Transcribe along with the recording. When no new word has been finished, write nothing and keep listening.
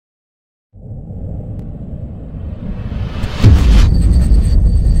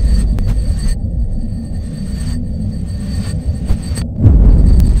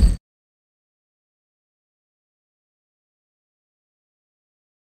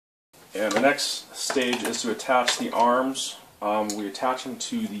And the next stage is to attach the arms. We attach them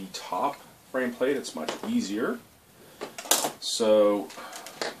to the top frame plate. It's much easier. So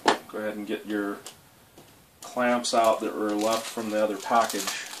go ahead and get your clamps out that were left from the other package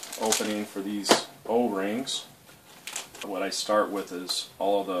opening for these O-rings. What I start with is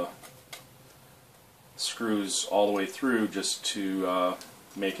all of the screws all the way through, just to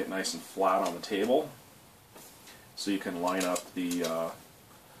make it nice and flat on the table, so you can line up the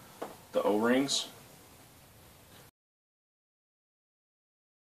O-rings.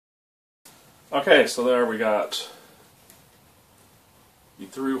 Okay, so there we got the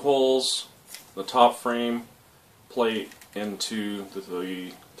through holes, the top frame plate into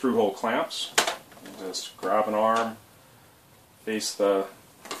the through hole clamps. Just grab an arm, face the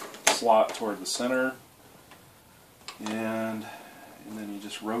slot toward the center, and then you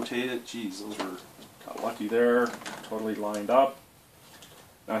just rotate it. Geez, those were got lucky there, totally lined up.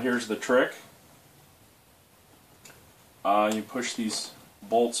 Now here's the trick. You push these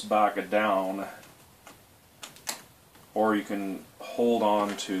bolts back down, or you can hold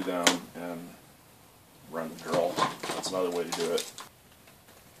on to them and run the drill. That's another way to do it.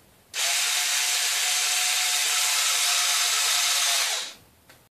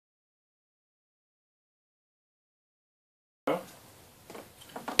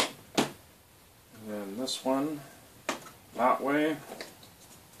 And this one that way.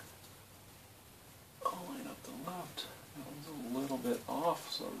 I'll line up the left. That one's a little bit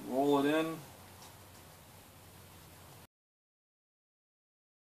off, so roll it in.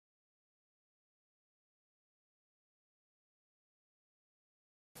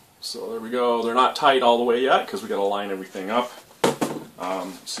 So there we go. They're not tight all the way yet because we got to line everything up.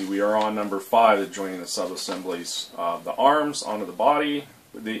 See, we are on number 5, the joining the sub-assemblies. The arms onto the body.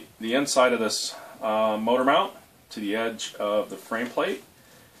 The inside of this motor mount to the edge of the frame plate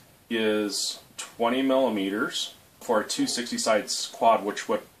is 20 millimeters for a 260 size quad, which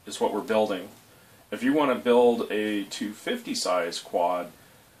is what we're building. If you want to build a 250 size quad,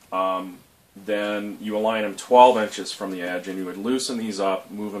 then you align them 12 inches from the edge, and you would loosen these up,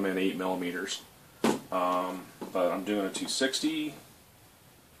 move them in 8 millimeters. But I'm doing a 260,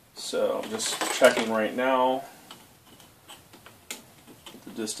 so I'm just checking right now.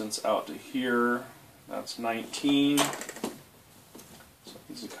 The distance out to here, that's 19. So it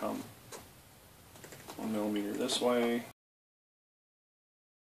needs to come 1 millimeter this way.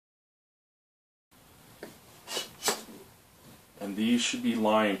 And these should be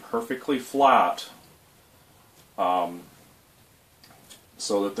lying perfectly flat, so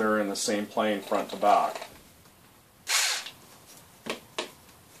that they're in the same plane front to back.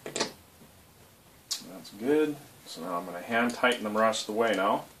 That's good. So now I'm going to hand tighten them the rest of the way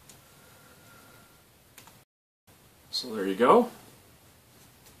now. So there you go.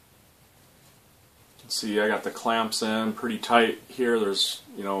 See, I got the clamps in pretty tight here. There's,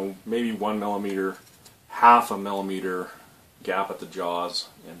 maybe 1 millimeter, half a millimeter gap at the jaws,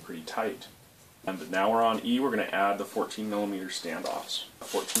 and pretty tight. And now we're on E. We're going to add the 14 millimeter standoffs.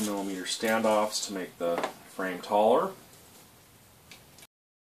 14 millimeter standoffs to make the frame taller.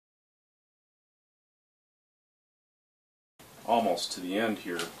 Almost to the end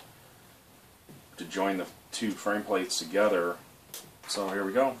here to join the two frame plates together. So here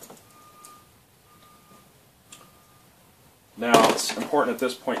we go. Now it's important at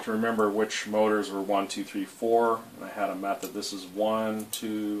this point to remember which motors were 1, 2, 3, 4, and I had a method. This is 1,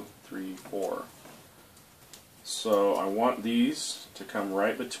 2, 3, 4. So I want these to come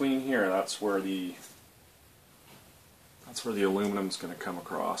right between here. That's where the aluminum is going to come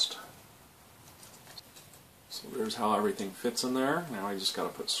across. So there's how everything fits in there. Now I just got to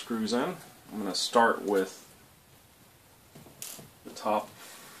put screws in. I'm going to start with the top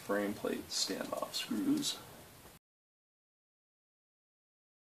frame plate standoff screws.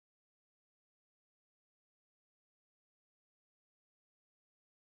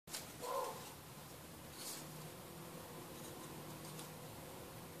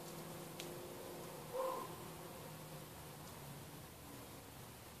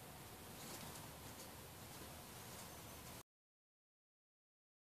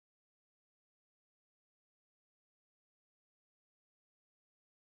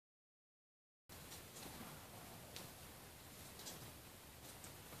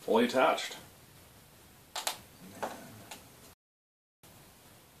 Fully attached.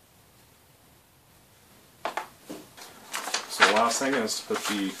 So the last thing is to put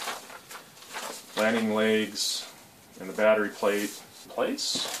the landing legs and the battery plate in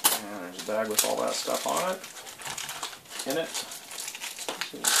place. And there's a bag with all that stuff on it, in it.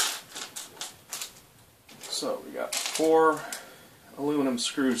 So we got 4 aluminum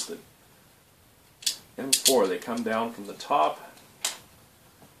screws that M4. They come down from the top,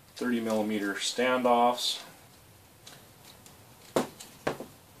 30mm standoffs.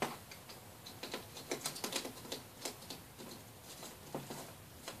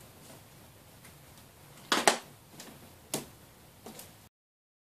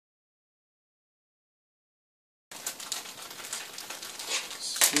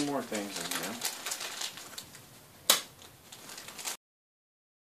 Two more things in here.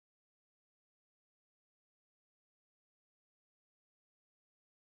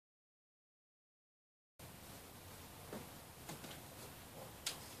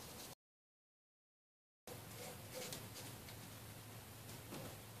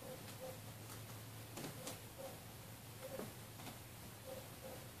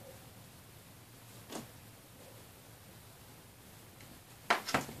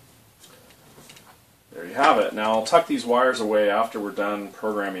 There you have it. Now I'll tuck these wires away after we're done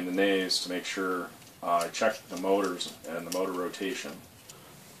programming the naves to make sure I check the motors and the motor rotation.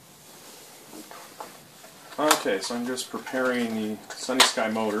 Okay, so I'm just preparing the Sunny Sky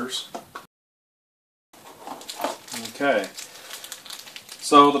motors. Okay,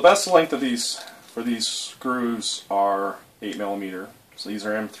 so the best length of these for these screws are 8mm. So these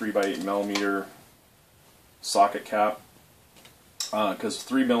are M3 by 8mm socket cap. Because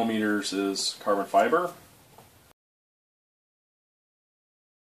 3mm is carbon fiber.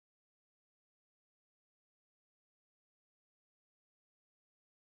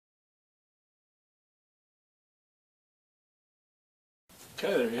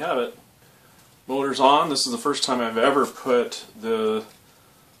 Okay, there you have it. Motor's on. This is the first time I've ever put the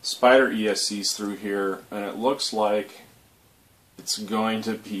Spider ESCs through here, and it looks like it's going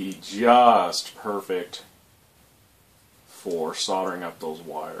to be just perfect for soldering up those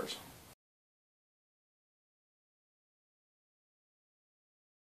wires.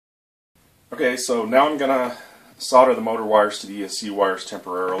 Okay, so now I'm going to solder the motor wires to the ESC wires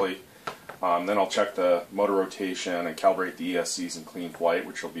temporarily. Then I'll check the motor rotation and calibrate the ESCs in Cleanflight,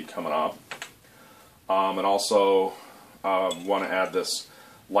 which will be coming up. And also want to add this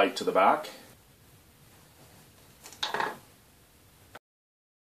light to the back.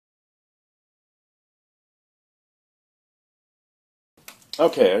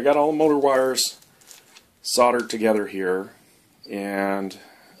 Okay, I got all the motor wires soldered together here, and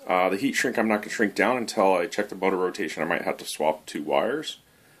the heat shrink I'm not going to shrink down until I check the motor rotation. I might have to swap 2 wires.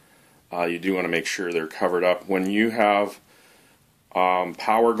 You do want to make sure they're covered up. When you have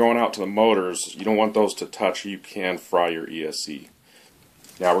power going out to the motors, you don't want those to touch. You can fry your ESC.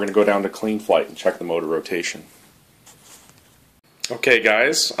 Now we're going to go down to Cleanflight and check the motor rotation. Okay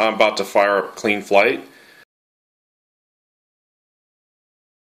guys, I'm about to fire up Cleanflight.